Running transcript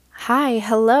Hi,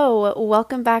 hello.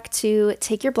 Welcome back to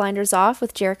Take Your Blinders Off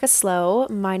with Jerica Slow.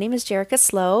 My name is Jerica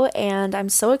Slow, and I'm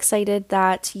so excited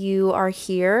that you are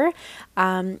here.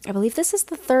 I believe this is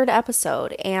the third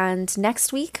episode, and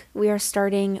next week we are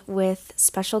starting with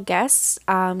special guests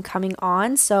coming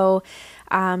on.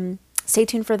 Stay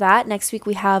tuned for that. Next week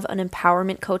we have an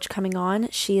empowerment coach coming on.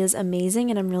 She is amazing,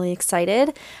 and I'm really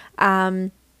excited.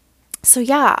 I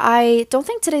don't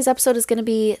think today's episode is going to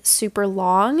be super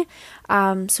long.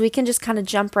 So we can just kind of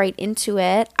jump right into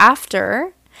it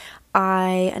after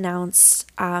I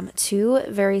announced two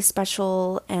very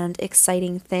special and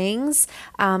exciting things.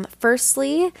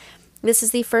 Firstly, this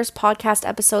is the first podcast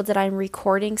episode that I'm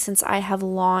recording since I have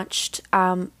launched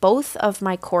both of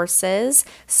my courses.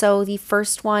 So the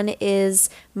first one is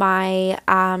my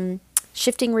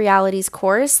Shifting Realities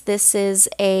course. This is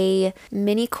a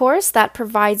mini course that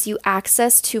provides you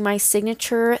access to my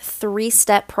signature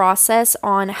 3-step process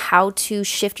on how to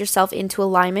shift yourself into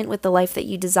alignment with the life that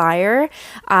you desire.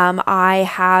 I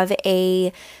have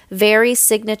a very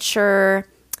signature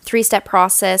 3-step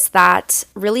process that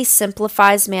really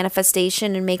simplifies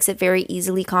manifestation and makes it very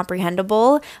easily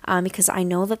comprehensible, because I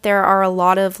know that there are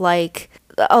not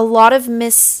a lot of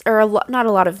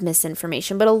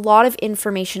misinformation, but a lot of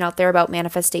information out there about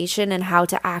manifestation and how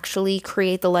to actually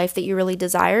create the life that you really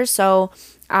desire. So,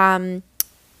 I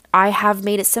have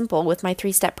made it simple with my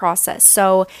 3-step process.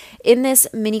 So in this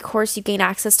mini course, you gain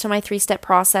access to my 3-step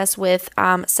process with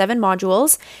 7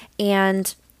 modules,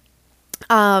 and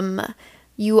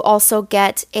you also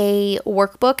get a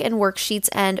workbook and worksheets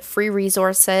and free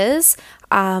resources.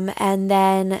 And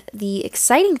then the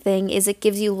exciting thing is it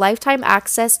gives you lifetime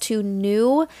access to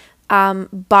new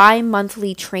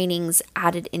bi-monthly trainings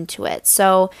added into it.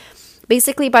 So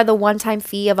basically, by the one-time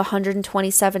fee of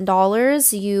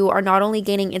 $127, you are not only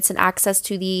gaining instant access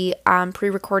to the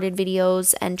pre-recorded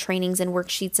videos and trainings and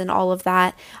worksheets and all of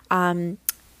that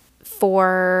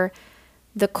for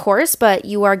the course, but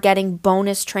you are getting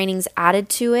bonus trainings added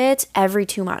to it every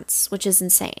 2 months, which is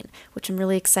insane, which I'm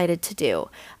really excited to do.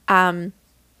 So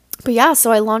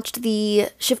I launched the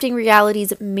Shifting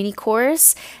Realities mini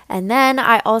course, and then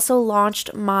I also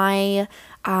launched my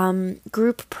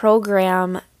group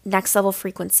program, Next Level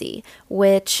Frequency,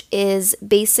 which is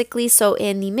basically, so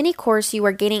in the mini course, you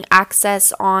are gaining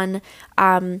access on,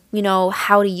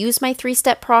 how to use my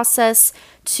 3-step process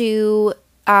to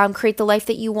create the life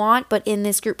that you want. But in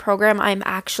this group program, I'm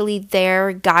actually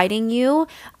there guiding you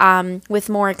with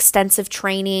more extensive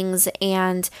trainings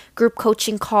and group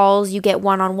coaching calls. You get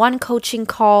one-on-one coaching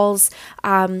calls,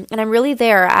 and I'm really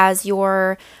there as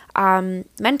your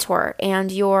mentor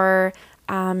and your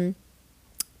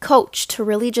coach to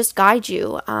really just guide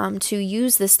you to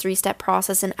use this 3-step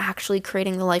process and actually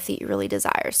creating the life that you really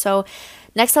desire. So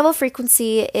Next Level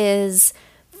Frequency is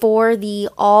for the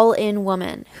all-in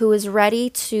woman who is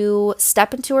ready to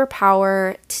step into her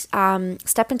power,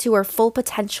 step into her full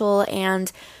potential,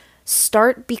 and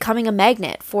start becoming a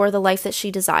magnet for the life that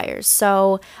she desires.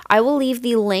 So I will leave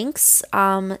the links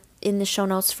in the show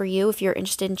notes for you if you're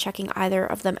interested in checking either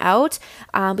of them out.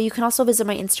 But you can also visit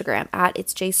my Instagram at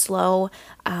itsjslow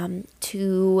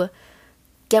to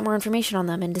get more information on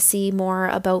them and to see more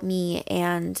about me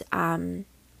and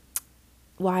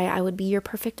why I would be your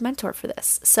perfect mentor for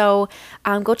this. So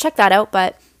go check that out.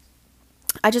 But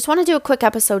I just want to do a quick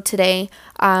episode today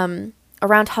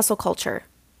around hustle culture.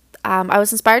 I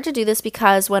was inspired to do this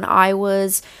because when I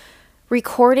was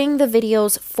recording the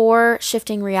videos for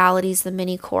Shifting Realities, the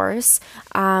mini course,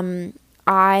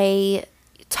 I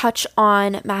touch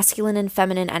on masculine and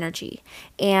feminine energy.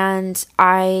 And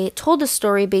I told a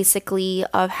story basically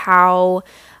of how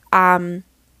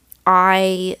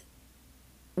I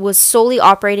was solely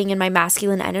operating in my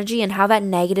masculine energy and how that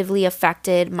negatively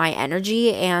affected my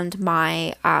energy and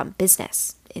my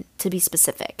business, to be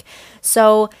specific.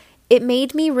 So it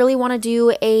made me really want to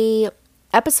do a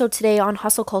episode today on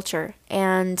hustle culture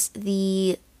and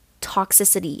the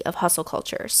toxicity of hustle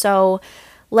culture. So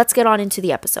let's get on into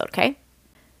the episode, okay?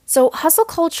 So hustle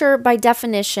culture, by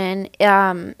definition,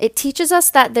 it teaches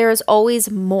us that there is always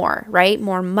more, right?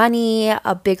 More money,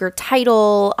 a bigger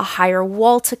title, a higher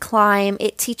wall to climb.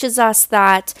 It teaches us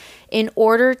that it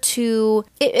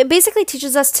basically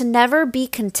teaches us to never be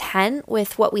content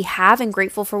with what we have and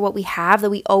grateful for what we have, that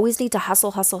we always need to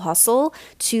hustle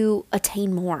to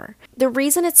attain more. The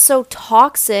reason it's so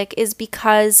toxic is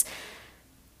because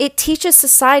it teaches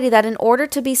society that in order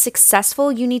to be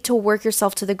successful, you need to work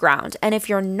yourself to the ground. And if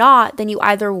you're not, then you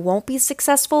either won't be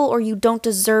successful or you don't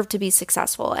deserve to be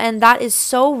successful. And that is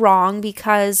so wrong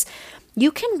because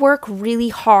you can work really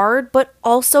hard, but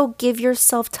also give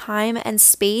yourself time and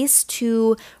space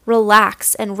to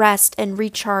relax and rest and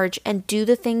recharge and do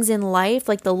the things in life,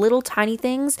 like the little tiny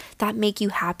things that make you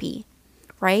happy,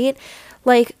 right?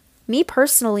 Like me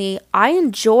personally, I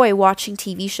enjoy watching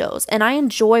TV shows and I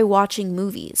enjoy watching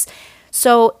movies.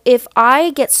 So if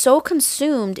I get so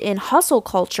consumed in hustle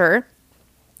culture,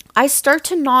 I start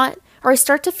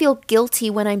to feel guilty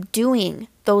when I'm doing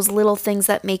those little things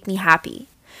that make me happy,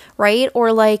 right?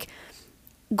 Or like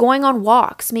going on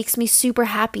walks makes me super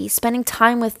happy. Spending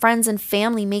time with friends and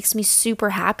family makes me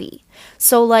super happy.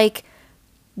 So like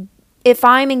if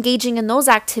I'm engaging in those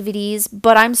activities,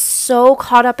 but I'm so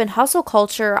caught up in hustle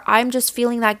culture, I'm just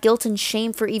feeling that guilt and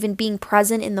shame for even being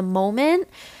present in the moment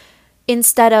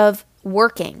instead of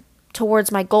working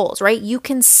towards my goals, right? You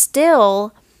can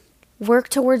still work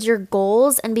towards your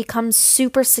goals and become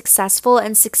super successful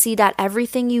and succeed at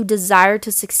everything you desire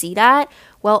to succeed at,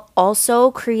 while also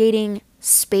creating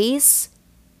space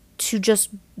to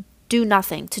just do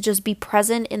nothing, to just be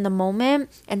present in the moment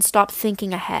and stop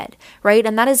thinking ahead, right?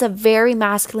 And that is a very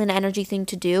masculine energy thing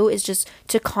to do, is just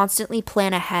to constantly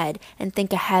plan ahead and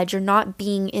think ahead. You're not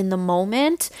being in the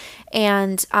moment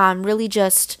and really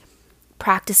just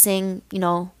practicing,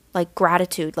 like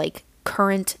gratitude, like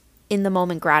current in the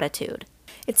moment gratitude.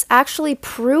 It's actually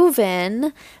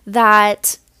proven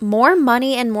that more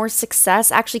money and more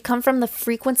success actually come from the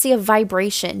frequency of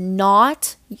vibration,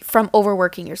 not from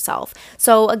overworking yourself.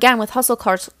 So again, with hustle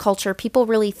culture, people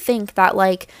really think that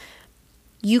like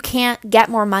you can't get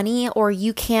more money or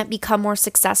you can't become more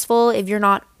successful if you're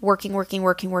not working.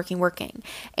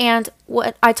 And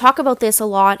what I talk about this a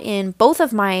lot in both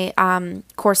of my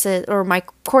courses, or my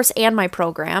course and my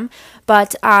program,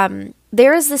 but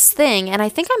there is this thing, and I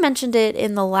think I mentioned it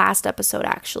in the last episode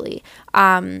actually,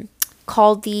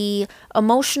 called the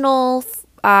emotional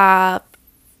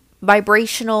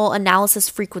vibrational analysis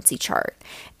frequency chart.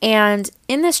 And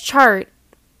in this chart,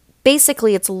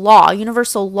 basically it's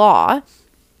universal law,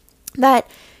 that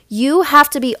you have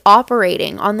to be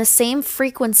operating on the same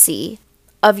frequency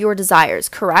of your desires,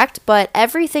 correct? But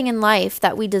everything in life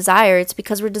that we desire, it's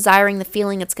because we're desiring the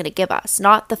feeling it's going to give us,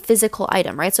 not the physical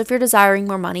item, right? So if you're desiring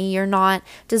more money, you're not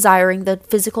desiring the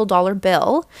physical dollar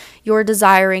bill. You're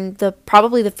desiring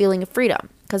probably the feeling of freedom,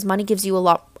 because money gives you a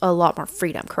lot more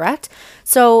freedom, correct?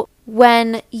 So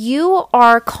when you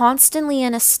are constantly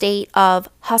in a state of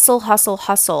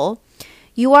hustle,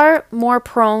 you are more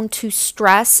prone to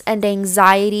stress and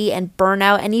anxiety and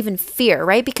burnout and even fear,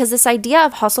 right? Because this idea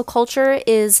of hustle culture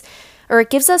it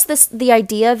gives us the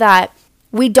idea that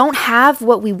we don't have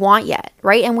what we want yet,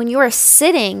 right? And when you are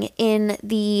sitting in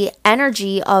the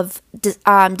energy of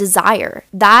desire,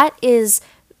 that is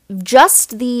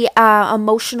just the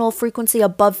emotional frequency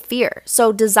above fear.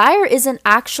 So desire isn't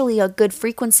actually a good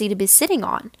frequency to be sitting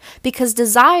on, because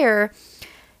desire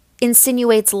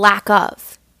insinuates lack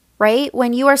of. Right?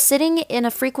 When you are sitting in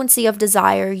a frequency of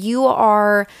desire, you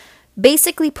are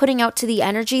basically putting out to the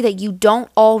energy that you don't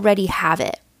already have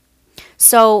it.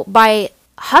 So by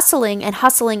hustling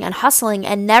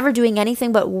and never doing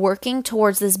anything but working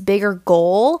towards this bigger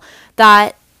goal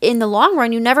that in the long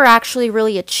run you never actually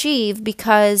really achieve,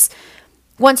 because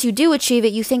once you do achieve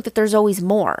it, you think that there's always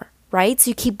more. Right? So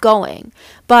you keep going.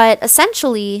 But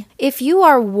essentially, if you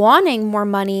are wanting more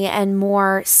money and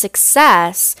more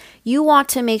success, you want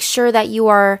to make sure that you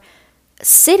are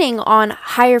sitting on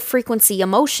higher frequency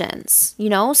emotions,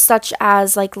 such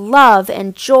as like love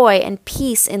and joy and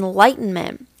peace,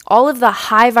 enlightenment, all of the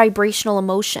high vibrational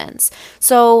emotions.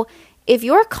 So if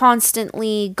you're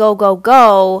constantly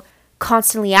go,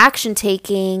 constantly action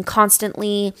taking,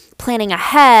 constantly planning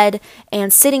ahead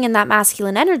and sitting in that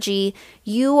masculine energy,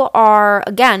 you are,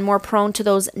 again, more prone to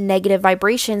those negative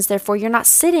vibrations. Therefore, you're not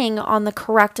sitting on the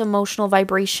correct emotional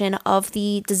vibration of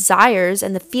the desires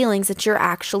and the feelings that you're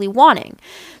actually wanting.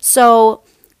 So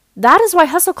that is why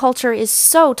hustle culture is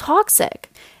so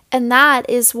toxic. And that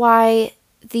is why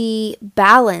the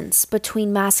balance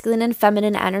between masculine and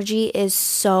feminine energy is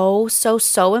so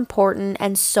important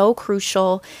and so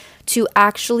crucial to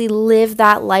actually live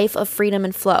that life of freedom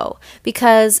and flow.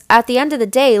 Because at the end of the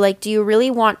day, like, do you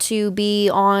really want to be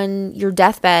on your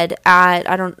deathbed at,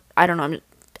 I don't know,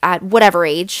 at whatever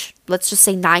age, let's just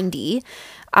say 90,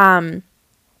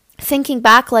 thinking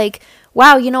back like,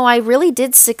 wow, I really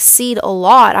did succeed a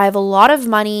lot. I have a lot of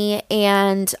money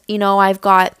and, I've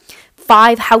got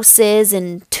 5 houses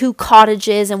and 2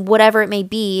 cottages and whatever it may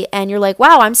be. And you're like,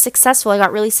 wow, I'm successful. I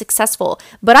got really successful.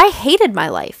 But I hated my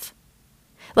life.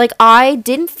 Like, I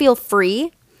didn't feel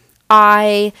free.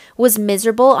 I was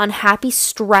miserable, unhappy,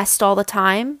 stressed all the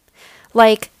time.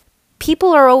 Like,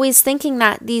 people are always thinking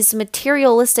that these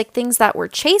materialistic things that we're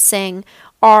chasing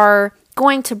are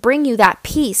going to bring you that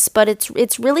peace, but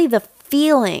it's really the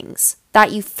feelings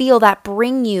that you feel that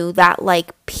bring you that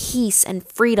like peace and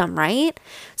freedom, right?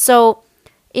 So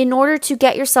in order to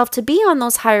get yourself to be on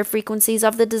those higher frequencies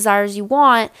of the desires you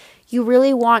want, you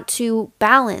really want to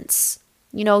balance.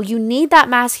 You know, you need that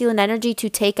masculine energy to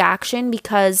take action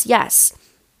because yes,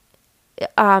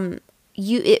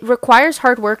 it requires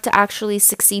hard work to actually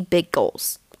succeed big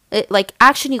goals. Like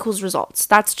action equals results.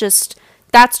 That's just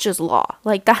law.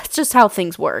 Like that's just how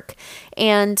things work.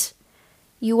 And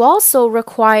you also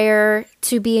require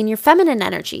to be in your feminine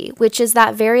energy, which is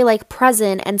that very like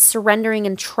present and surrendering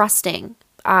and trusting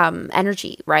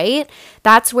energy, right?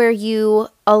 That's where you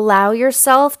allow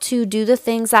yourself to do the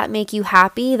things that make you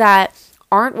happy, that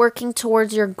aren't working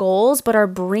towards your goals, but are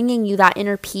bringing you that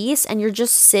inner peace. And you're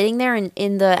just sitting there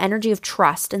in the energy of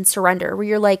trust and surrender, where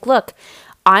you're like, look,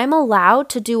 I'm allowed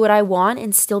to do what I want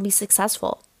and still be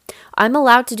successful. I'm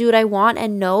allowed to do what I want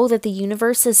and know that the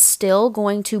universe is still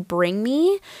going to bring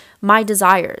me my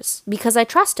desires because I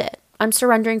trust it. I'm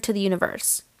surrendering to the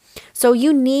universe. So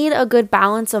you need a good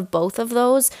balance of both of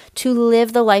those to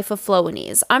live the life of flow and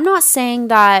ease. I'm not saying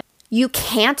that you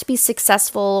can't be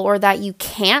successful or that you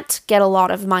can't get a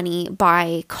lot of money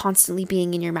by constantly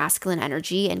being in your masculine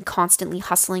energy and constantly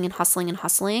hustling and hustling and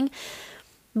hustling.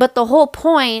 But the whole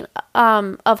point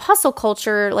of hustle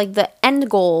culture, like the end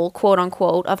goal, quote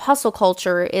unquote, of hustle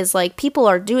culture is like people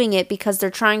are doing it because they're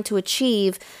trying to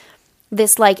achieve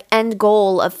this like end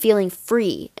goal of feeling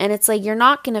free. And it's like you're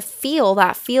not going to feel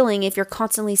that feeling if you're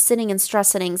constantly sitting in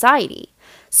stress and anxiety.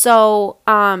 So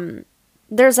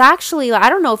there's actually, I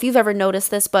don't know if you've ever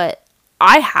noticed this, but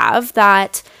I have,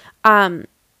 that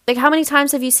like how many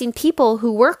times have you seen people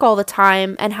who work all the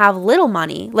time and have little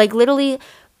money, like literally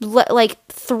like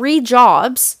 3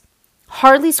 jobs,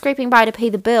 hardly scraping by to pay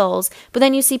the bills, but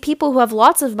then you see people who have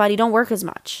lots of money don't work as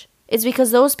much. It's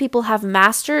because those people have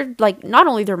mastered like not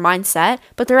only their mindset,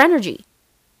 but their energy,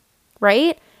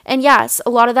 right? And yes, a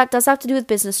lot of that does have to do with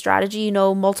business strategy, you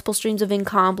know, multiple streams of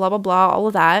income, blah, blah, blah, all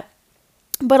of that.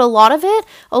 But a lot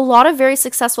of very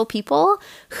successful people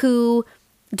who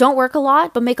don't work a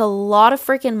lot, but make a lot of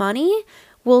freaking money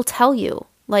will tell you,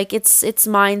 like, it's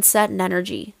mindset and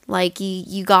energy. Like,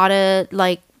 you gotta,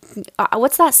 like,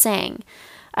 what's that saying?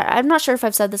 I'm not sure if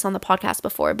I've said this on the podcast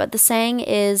before, but the saying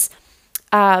is,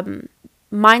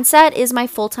 mindset is my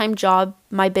full-time job,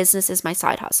 my business is my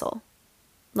side hustle.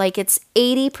 Like, it's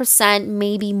 80%,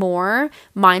 maybe more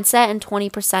mindset and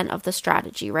 20% of the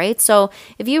strategy, right? So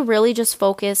if you really just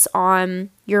focus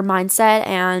on your mindset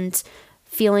and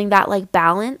feeling that like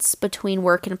balance between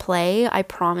work and play, I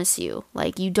promise you,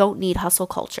 like, you don't need hustle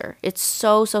culture. It's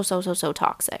so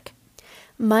toxic.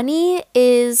 Money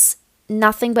is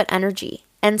nothing but energy.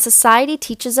 And society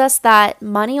teaches us that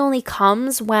money only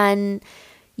comes when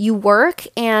you work,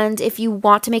 and if you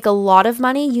want to make a lot of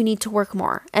money, you need to work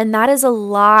more. And that is a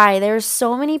lie. There's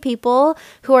so many people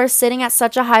who are sitting at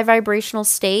such a high vibrational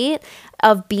state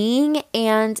of being,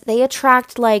 and they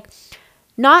attract like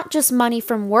not just money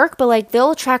from work, but like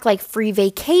they'll attract like free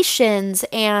vacations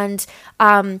and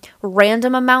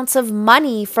random amounts of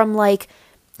money from like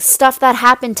stuff that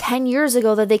happened 10 years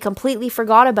ago that they completely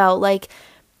forgot about. Like,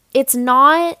 it's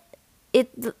not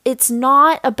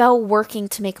about working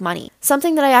to make money.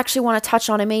 Something that I actually want to touch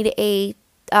on, I made a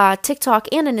TikTok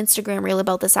and an Instagram reel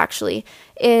about this actually,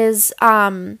 is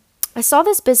I saw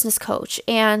this business coach,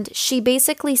 and she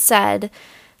basically said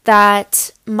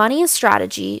that money is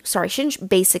strategy. Sorry, she didn't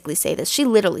basically say this. She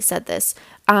literally said this.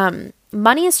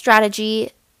 Money is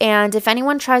strategy, and if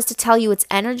anyone tries to tell you it's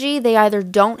energy, they either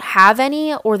don't have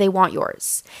any or they want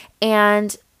yours.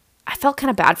 And I felt kind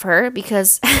of bad for her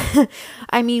because,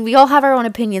 I mean, we all have our own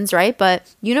opinions, right?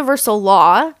 But universal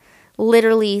law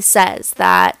literally says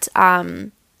that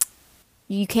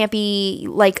you can't be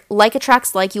like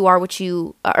attracts like, you are what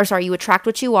you, you attract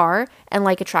what you are, and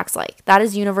like attracts like. That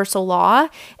is universal law,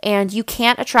 and you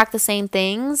can't attract the same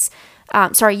things.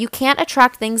 You can't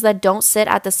attract things that don't sit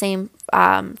at the same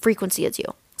frequency as you.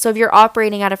 So if you're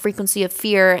operating at a frequency of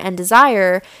fear and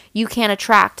desire, you can't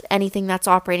attract anything that's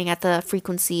operating at the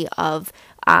frequency of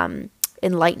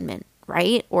enlightenment,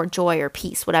 right? Or joy or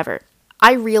peace, whatever.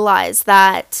 I realize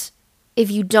that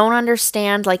if you don't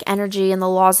understand like energy and the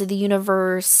laws of the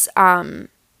universe, then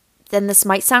this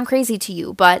might sound crazy to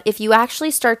you. But if you actually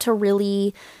start to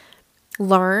really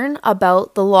learn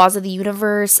about the laws of the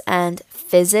universe and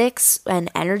physics and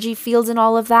energy fields and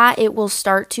all of that, it will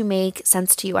start to make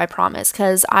sense to you, I promise.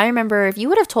 Because I remember if you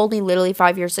would have told me literally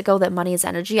 5 years ago that money is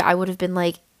energy, I would have been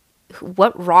like,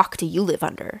 what rock do you live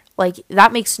under? Like,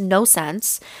 that makes no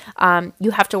sense.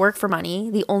 You have to work for money.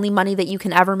 The only money that you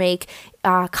can ever make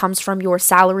comes from your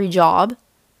salary job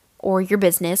or your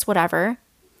business, whatever.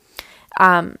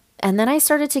 And then I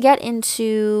started to get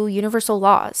into universal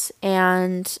laws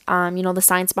and, the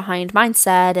science behind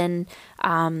mindset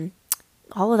and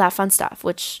all of that fun stuff,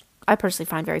 which I personally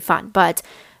find very fun. But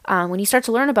when you start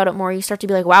to learn about it more, you start to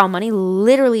be like, wow, money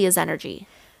literally is energy.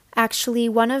 Actually,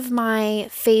 one of my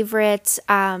favorite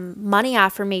money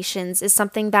affirmations is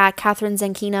something that Catherine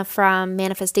Zenkina from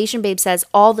Manifestation Babe says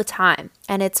all the time.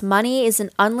 And it's, money is an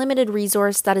unlimited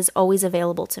resource that is always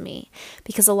available to me.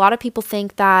 Because a lot of people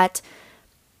think that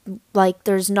like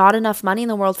there's not enough money in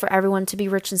the world for everyone to be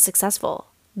rich and successful.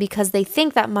 Because they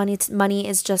think that money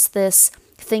is just this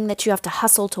thing that you have to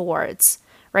hustle towards,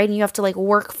 right? And you have to like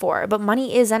work for. But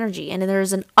money is energy, and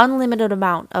there's an unlimited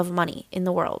amount of money in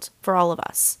the world for all of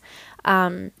us.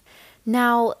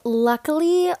 Now,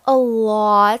 luckily, a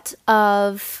lot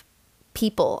of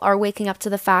people are waking up to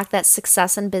the fact that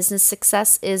success and business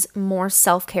success is more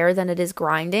self-care than it is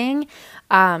grinding,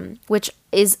 which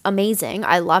is amazing.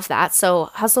 I love that. So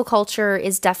hustle culture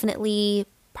is definitely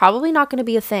probably not going to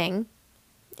be a thing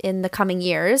in the coming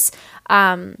years.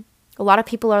 A lot of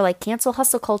people are like, cancel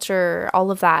hustle culture,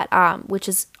 all of that, which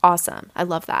is awesome. I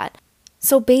love that.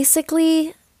 So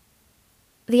basically,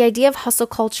 the idea of hustle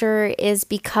culture is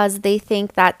because they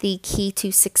think that the key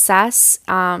to success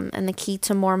and the key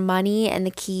to more money and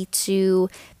the key to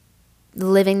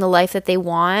living the life that they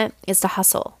want is to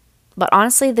hustle. But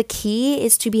honestly, the key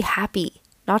is to be happy,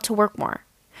 not to work more.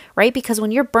 Right? Because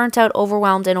when you're burnt out,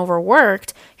 overwhelmed, and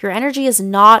overworked, your energy is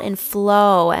not in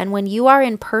flow. And when you are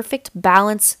in perfect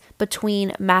balance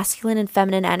between masculine and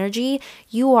feminine energy,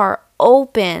 you are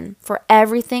open for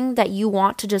everything that you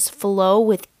want to just flow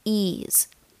with ease.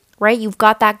 Right? You've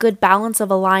got that good balance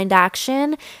of aligned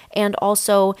action and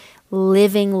also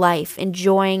living life,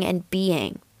 enjoying and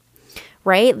being.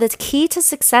 Right? The key to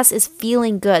success is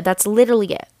feeling good. That's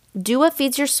literally it. Do what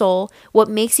feeds your soul, what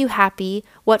makes you happy,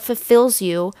 what fulfills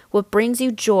you, what brings you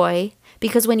joy.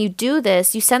 Because when you do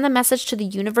this, you send the message to the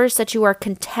universe that you are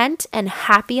content and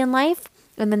happy in life.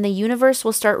 And then the universe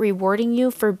will start rewarding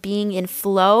you for being in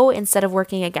flow instead of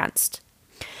working against.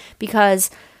 Because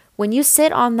when you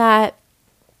sit on that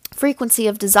frequency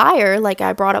of desire, like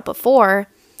I brought up before,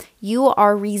 you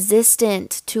are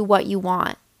resistant to what you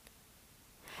want.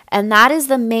 And that is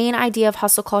the main idea of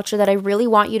hustle culture that I really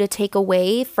want you to take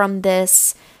away from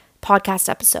this podcast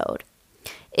episode,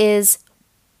 is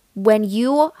when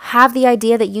you have the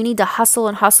idea that you need to hustle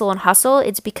and hustle and hustle,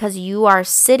 it's because you are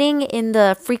sitting in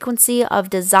the frequency of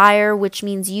desire, which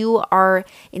means you are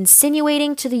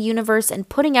insinuating to the universe and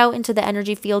putting out into the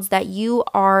energy fields that you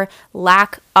are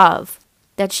lack of,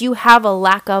 that you have a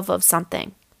lack of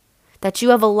something, that you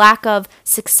have a lack of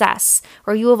success,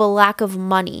 or you have a lack of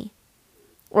money,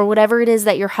 or whatever it is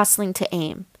that you're hustling to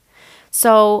aim.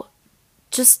 So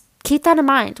just keep that in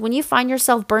mind. When you find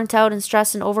yourself burnt out and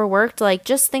stressed and overworked, like,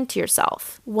 just think to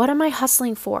yourself, what am I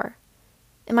hustling for?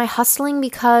 Am I hustling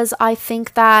because I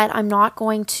think that I'm not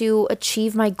going to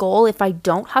achieve my goal if I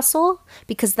don't hustle?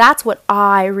 Because that's what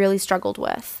I really struggled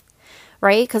with,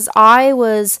 right? Because I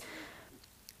was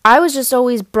just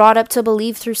always brought up to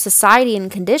believe through society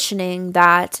and conditioning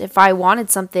that if I wanted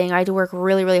something, I had to work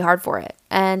really, really hard for it.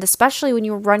 And especially when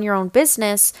you run your own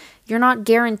business, you're not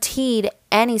guaranteed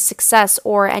any success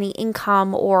or any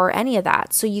income or any of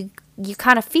that. So you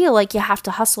kind of feel like you have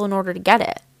to hustle in order to get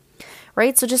it,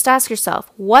 right? So just ask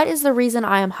yourself, what is the reason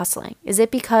I am hustling? Is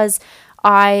it because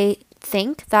I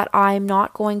think that I'm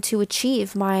not going to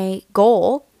achieve my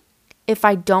goal if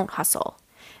I don't hustle?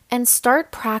 And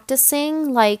start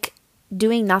practicing like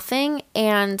doing nothing,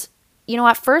 and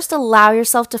at first allow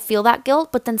yourself to feel that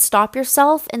guilt, but then stop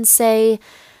yourself and say,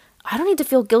 I don't need to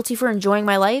feel guilty for enjoying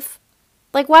my life.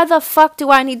 Like, why the fuck do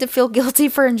I need to feel guilty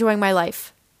for enjoying my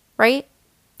life? Right?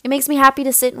 It makes me happy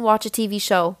to sit and watch a TV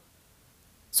show.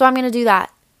 So I'm going to do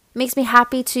that. It makes me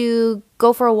happy to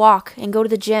go for a walk and go to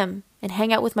the gym and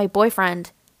hang out with my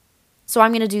boyfriend. So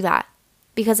I'm going to do that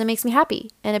because it makes me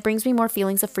happy and it brings me more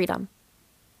feelings of freedom.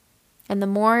 And the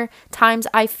more times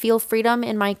I feel freedom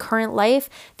in my current life,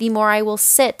 the more I will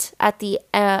sit at the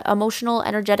emotional,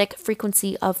 energetic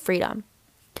frequency of freedom.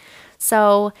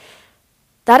 So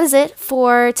that is it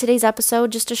for today's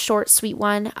episode. Just a short, sweet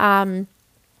one.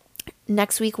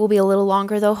 Next week will be a little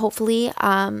longer, though, hopefully,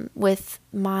 with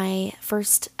my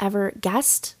first ever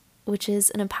guest, which is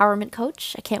an empowerment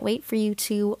coach. I can't wait for you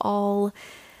to all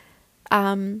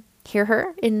hear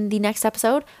her in the next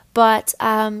episode. But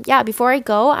before I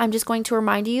go, I'm just going to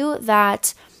remind you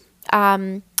that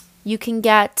you can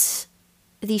get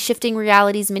the Shifting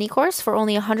Realities mini course for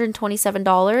only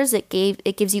 $127.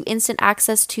 It gives you instant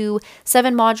access to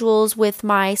 7 modules with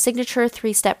my signature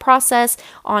 3-step process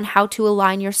on how to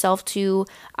align yourself to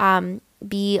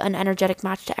be an energetic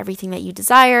match to everything that you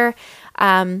desire.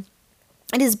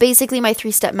 It is basically my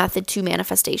 3-step method to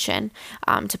manifestation,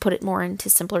 to put it more into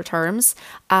simpler terms.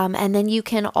 And then you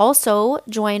can also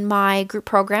join my group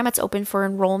program. It's open for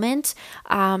enrollment.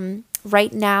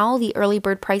 Right now, the early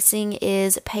bird pricing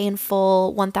is pay in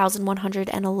full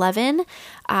 $1,111.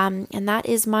 And that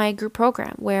is my group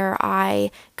program where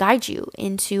I guide you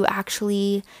into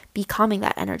actually becoming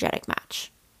that energetic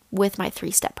match with my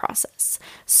 3-step process.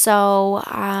 So,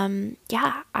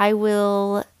 yeah, I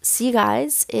will see you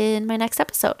guys in my next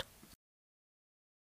episode.